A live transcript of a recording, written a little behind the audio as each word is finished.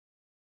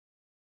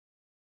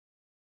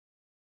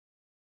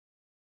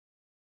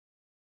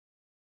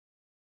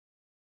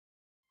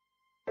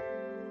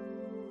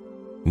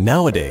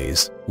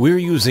Nowadays, we're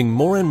using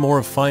more and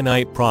more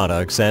finite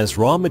products as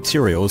raw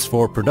materials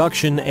for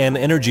production and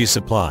energy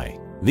supply.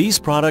 These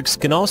products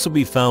can also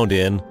be found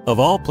in, of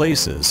all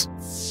places,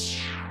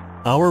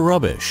 our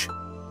rubbish.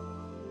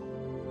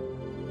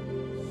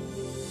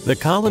 The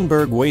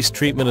Kahlenberg Waste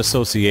Treatment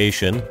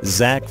Association,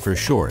 ZAC for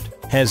short,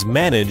 has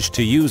managed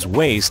to use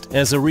waste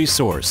as a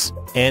resource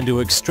and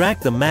to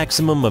extract the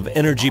maximum of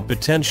energy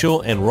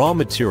potential and raw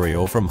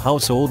material from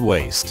household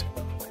waste.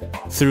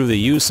 Through the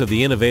use of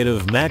the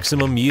innovative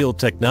maximum yield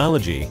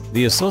technology,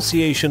 the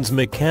association's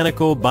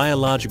mechanical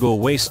biological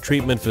waste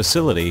treatment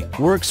facility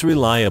works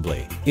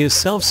reliably, is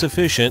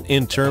self-sufficient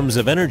in terms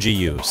of energy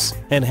use,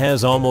 and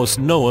has almost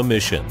no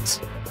emissions.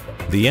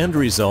 The end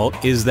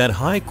result is that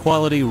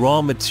high-quality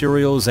raw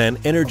materials and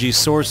energy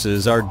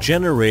sources are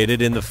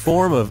generated in the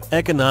form of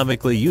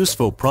economically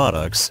useful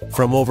products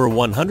from over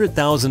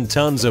 100,000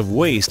 tons of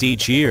waste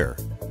each year,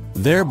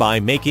 thereby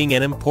making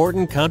an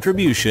important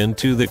contribution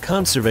to the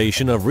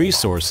conservation of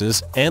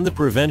resources and the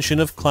prevention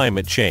of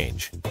climate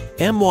change.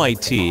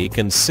 MYT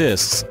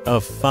consists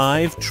of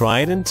 5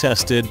 tried and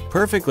tested,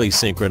 perfectly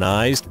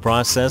synchronized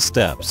process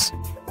steps.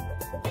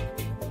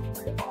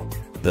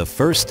 The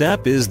first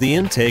step is the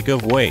intake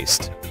of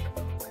waste.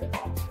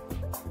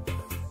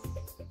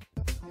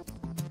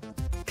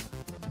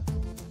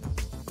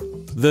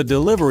 The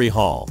delivery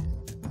hall.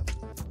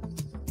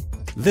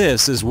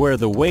 This is where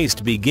the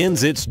waste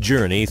begins its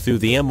journey through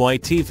the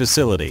MYT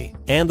facility,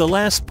 and the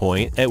last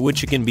point at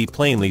which it can be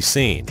plainly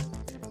seen.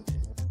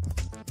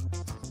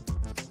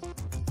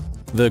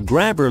 The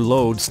grabber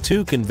loads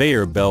 2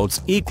 conveyor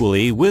belts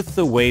equally with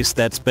the waste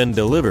that's been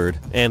delivered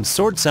and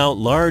sorts out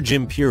large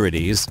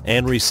impurities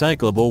and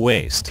recyclable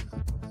waste.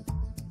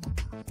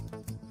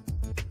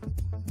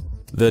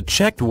 The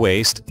checked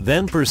waste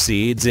then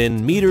proceeds in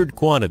metered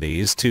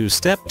quantities to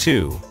Step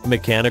 2,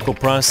 mechanical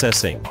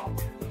processing.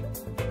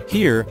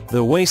 Here,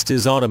 the waste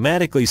is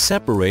automatically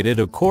separated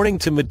according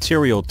to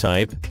material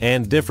type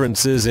and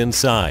differences in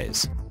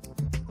size.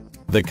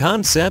 The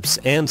concepts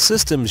and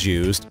systems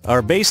used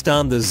are based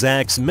on the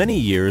ZAC's many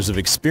years of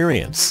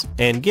experience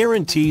and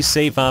guarantee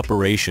safe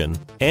operation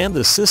and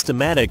the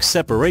systematic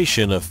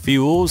separation of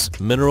fuels,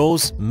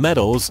 minerals,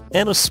 metals,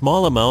 and a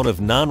small amount of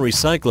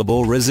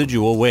non-recyclable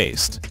residual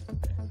waste.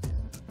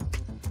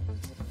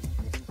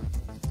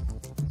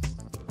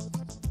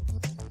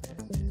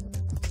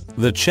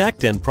 The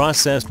checked and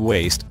processed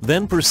waste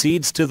then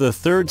proceeds to the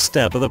third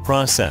step of the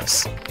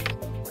process,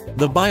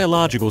 the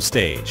biological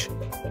stage.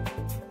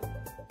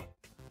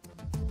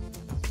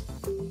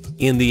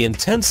 In the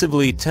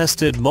intensively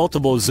tested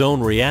multiple zone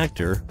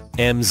reactor,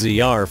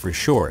 MZR for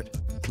short,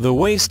 the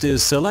waste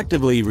is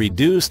selectively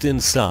reduced in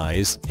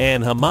size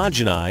and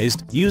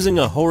homogenized using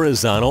a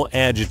horizontal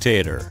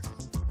agitator.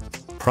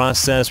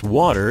 Processed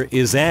water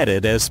is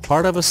added as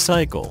part of a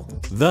cycle,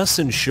 thus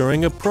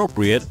ensuring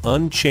appropriate,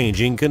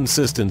 unchanging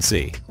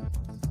consistency.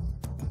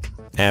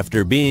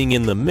 After being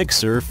in the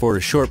mixer for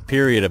a short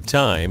period of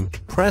time,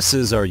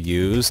 presses are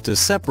used to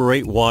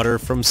separate water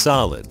from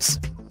solids.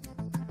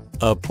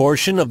 A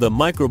portion of the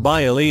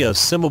microbially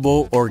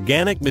assimilable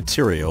organic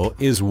material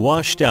is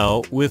washed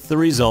out with the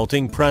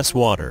resulting press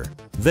water,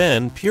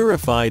 then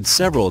purified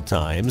several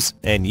times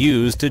and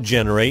used to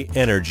generate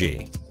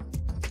energy.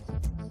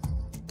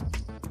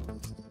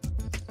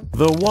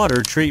 The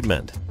water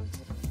treatment.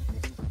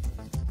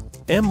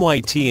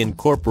 MYT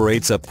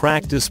incorporates a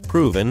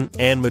practice-proven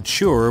and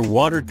mature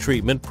water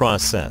treatment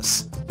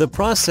process. The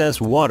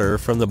processed water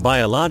from the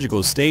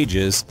biological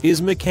stages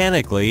is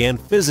mechanically and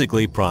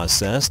physically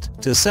processed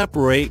to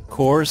separate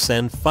coarse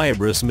and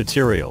fibrous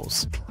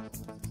materials.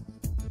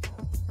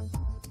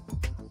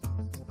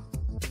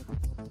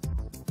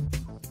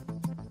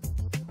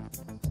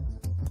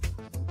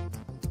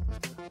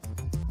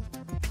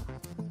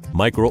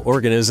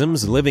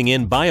 Microorganisms living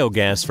in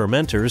biogas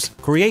fermenters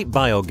create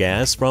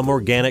biogas from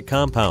organic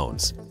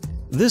compounds.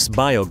 This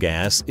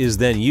biogas is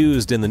then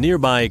used in the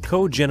nearby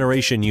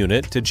cogeneration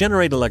unit to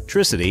generate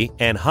electricity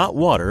and hot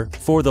water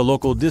for the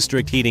local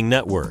district heating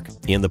network.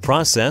 In the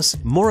process,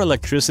 more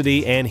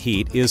electricity and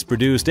heat is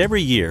produced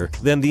every year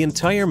than the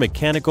entire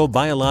mechanical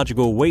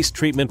biological waste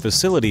treatment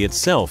facility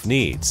itself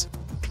needs.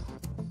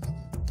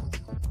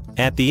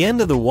 At the end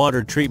of the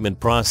water treatment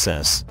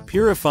process,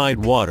 purified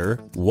water,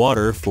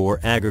 water for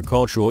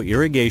agricultural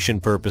irrigation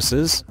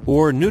purposes,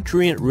 or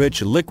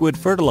nutrient-rich liquid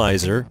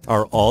fertilizer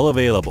are all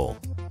available.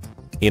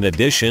 In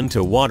addition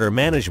to water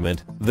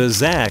management, the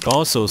ZAC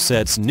also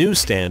sets new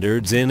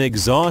standards in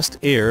exhaust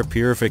air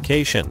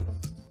purification.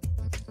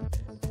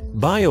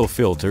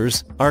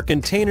 Biofilters are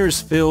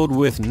containers filled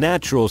with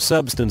natural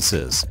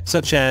substances,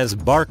 such as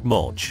bark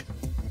mulch.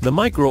 The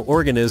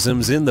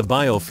microorganisms in the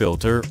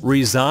biofilter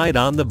reside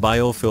on the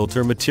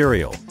biofilter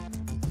material.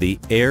 The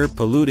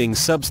air-polluting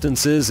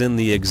substances in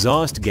the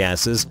exhaust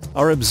gases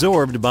are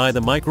absorbed by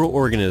the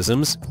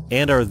microorganisms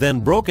and are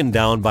then broken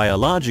down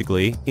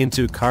biologically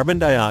into carbon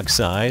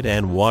dioxide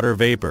and water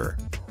vapor.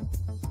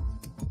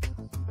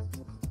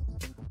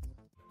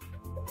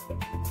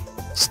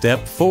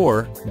 Step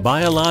 4.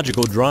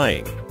 Biological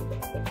drying.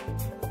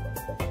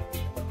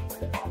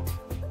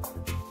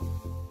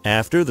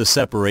 After the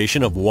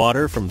separation of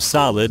water from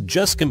solid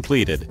just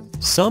completed,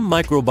 some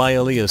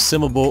microbially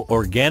assimilable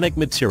organic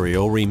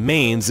material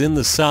remains in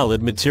the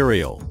solid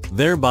material,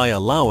 thereby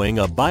allowing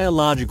a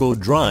biological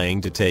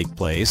drying to take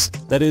place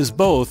that is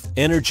both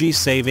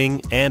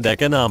energy-saving and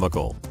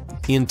economical.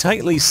 In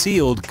tightly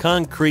sealed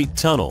concrete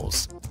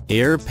tunnels,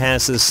 air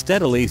passes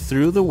steadily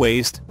through the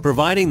waste,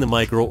 providing the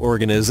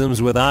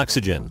microorganisms with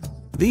oxygen.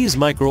 These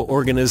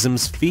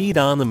microorganisms feed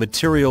on the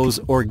material's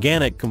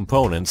organic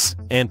components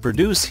and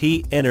produce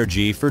heat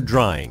energy for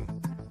drying.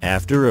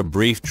 After a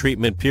brief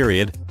treatment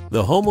period,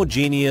 the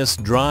homogeneous,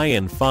 dry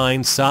and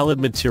fine solid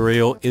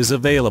material is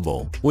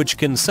available, which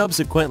can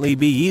subsequently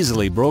be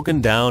easily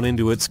broken down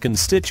into its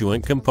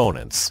constituent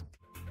components.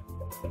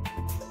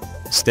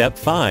 Step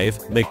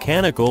 5.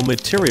 Mechanical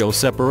material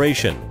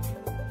separation.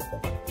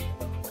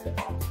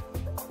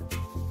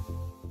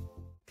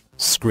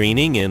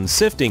 Screening and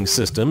sifting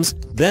systems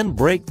then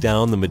break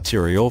down the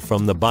material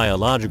from the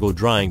biological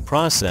drying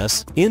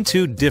process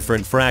into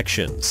different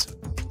fractions.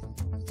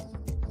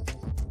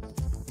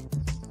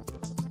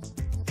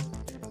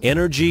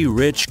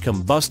 Energy-rich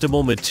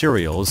combustible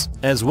materials,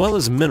 as well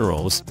as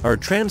minerals, are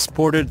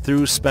transported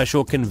through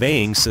special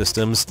conveying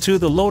systems to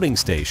the loading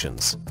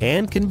stations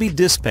and can be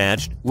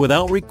dispatched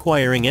without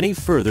requiring any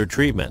further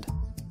treatment.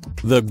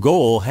 The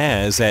goal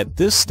has, at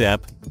this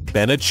step,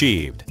 been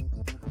achieved.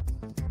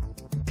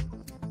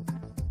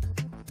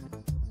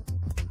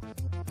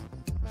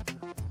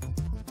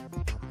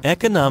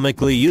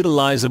 Economically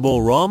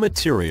utilizable raw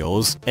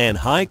materials and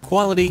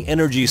high-quality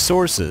energy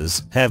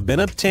sources have been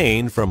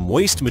obtained from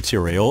waste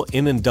material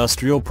in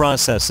industrial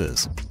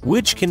processes,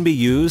 which can be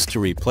used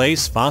to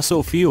replace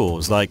fossil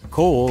fuels like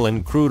coal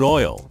and crude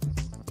oil.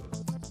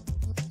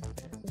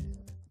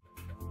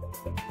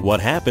 What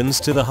happens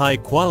to the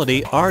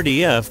high-quality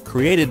RDF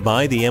created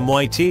by the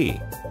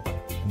MYT?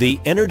 The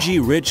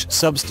energy-rich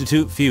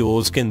substitute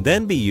fuels can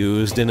then be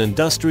used in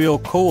industrial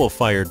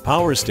coal-fired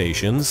power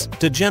stations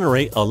to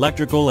generate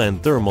electrical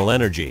and thermal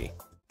energy.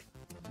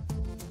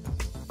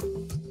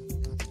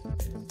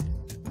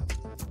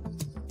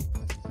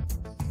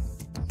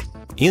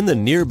 In the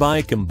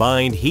nearby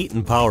combined heat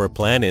and power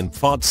plant in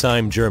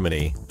Pforzheim,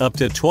 Germany, up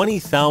to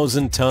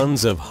 20,000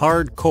 tons of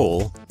hard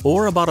coal,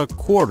 or about a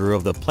quarter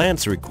of the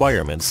plant's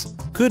requirements,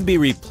 could be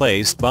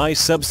replaced by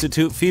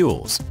substitute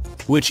fuels,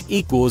 which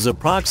equals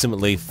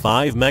approximately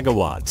 5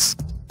 megawatts.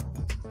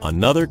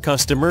 Another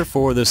customer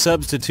for the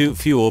substitute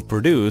fuel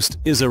produced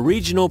is a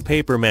regional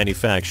paper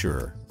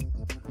manufacturer.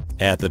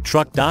 At the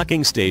truck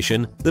docking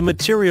station, the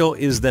material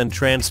is then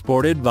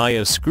transported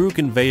via screw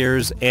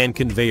conveyors and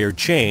conveyor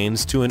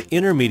chains to an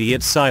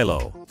intermediate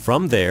silo.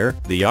 From there,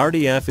 the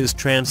RDF is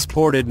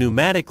transported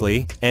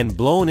pneumatically and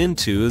blown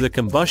into the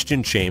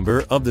combustion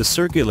chamber of the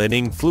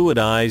circulating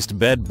fluidized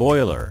bed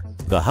boiler.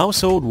 The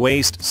household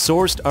waste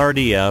sourced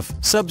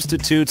RDF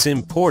substitutes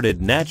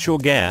imported natural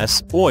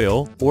gas,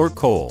 oil, or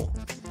coal.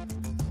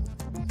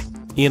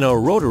 In a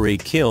rotary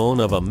kiln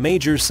of a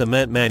major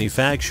cement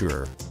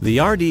manufacturer, the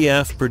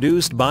RDF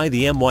produced by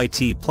the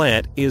MYT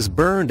plant is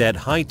burned at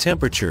high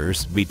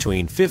temperatures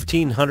between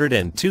 1500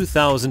 and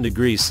 2000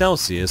 degrees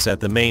Celsius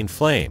at the main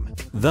flame,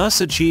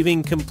 thus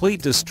achieving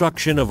complete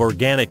destruction of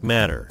organic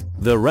matter.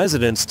 The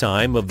residence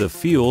time of the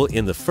fuel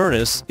in the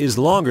furnace is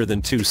longer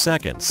than 2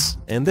 seconds,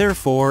 and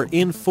therefore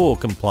in full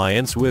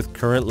compliance with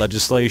current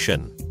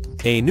legislation.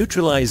 A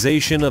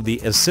neutralization of the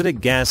acidic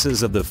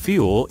gases of the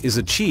fuel is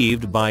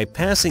achieved by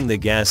passing the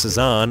gases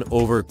on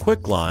over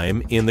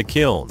quicklime in the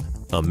kiln.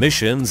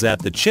 Emissions at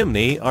the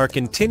chimney are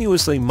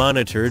continuously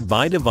monitored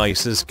by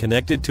devices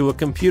connected to a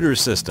computer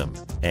system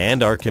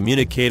and are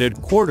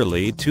communicated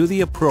quarterly to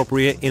the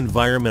appropriate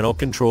environmental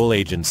control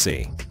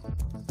agency.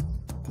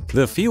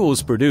 The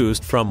fuels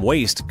produced from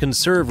waste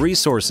conserve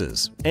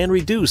resources and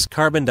reduce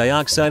carbon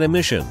dioxide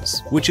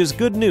emissions, which is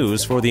good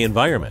news for the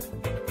environment.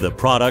 The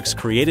products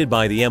created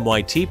by the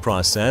MYT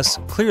process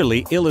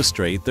clearly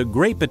illustrate the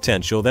great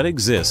potential that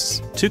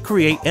exists to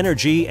create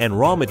energy and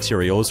raw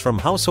materials from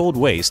household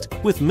waste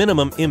with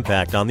minimum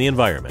impact on the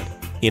environment.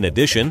 In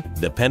addition,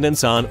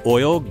 dependence on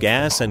oil,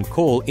 gas, and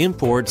coal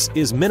imports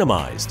is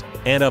minimized,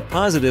 and a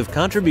positive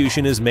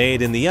contribution is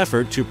made in the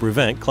effort to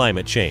prevent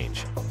climate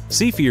change.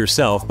 See for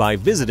yourself by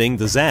visiting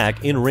the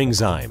ZAC in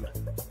Ringsheim.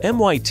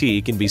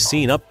 MYT can be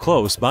seen up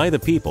close by the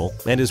people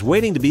and is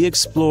waiting to be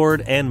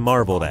explored and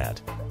marveled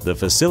at. The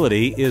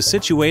facility is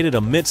situated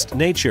amidst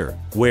nature,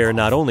 where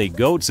not only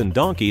goats and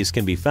donkeys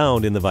can be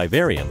found in the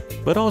vivarium,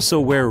 but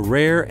also where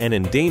rare and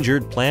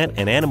endangered plant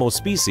and animal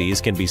species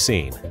can be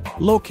seen.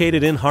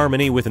 Located in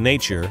harmony with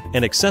nature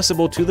and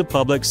accessible to the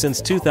public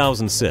since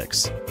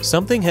 2006,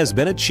 something has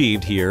been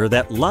achieved here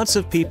that lots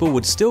of people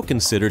would still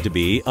consider to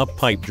be a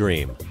pipe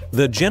dream: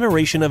 the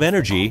generation of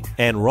energy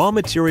and raw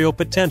material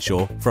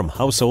potential from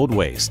household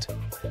waste.